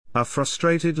A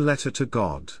frustrated letter to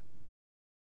God.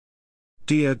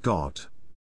 Dear God,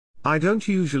 I don't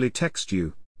usually text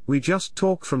you, we just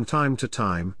talk from time to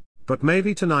time, but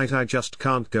maybe tonight I just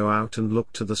can't go out and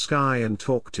look to the sky and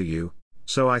talk to you,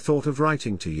 so I thought of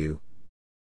writing to you.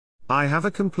 I have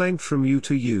a complaint from you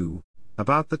to you,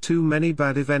 about the too many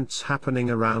bad events happening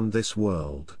around this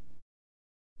world.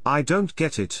 I don't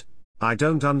get it, I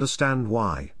don't understand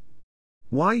why.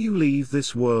 Why you leave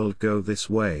this world go this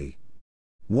way?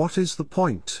 What is the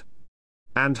point?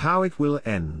 And how it will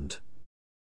end?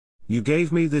 You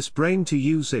gave me this brain to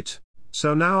use it,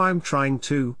 so now I'm trying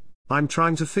to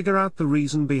figure out the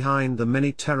reason behind the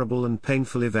many terrible and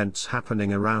painful events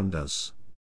happening around us.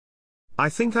 I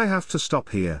think I have to stop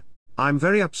here. I'm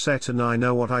very upset and I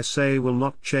know what I say will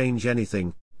not change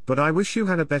anything, but I wish you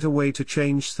had a better way to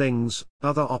change things,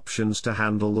 other options to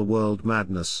handle the world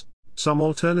madness, some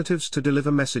alternatives to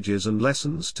deliver messages and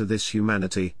lessons to this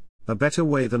humanity, a better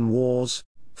way than wars,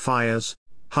 fires,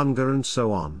 hunger and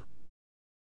so on.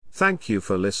 Thank you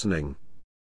for listening.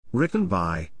 Written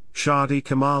by Shadi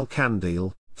Kamal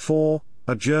Kandil, for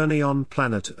A Journey on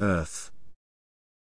Planet Earth.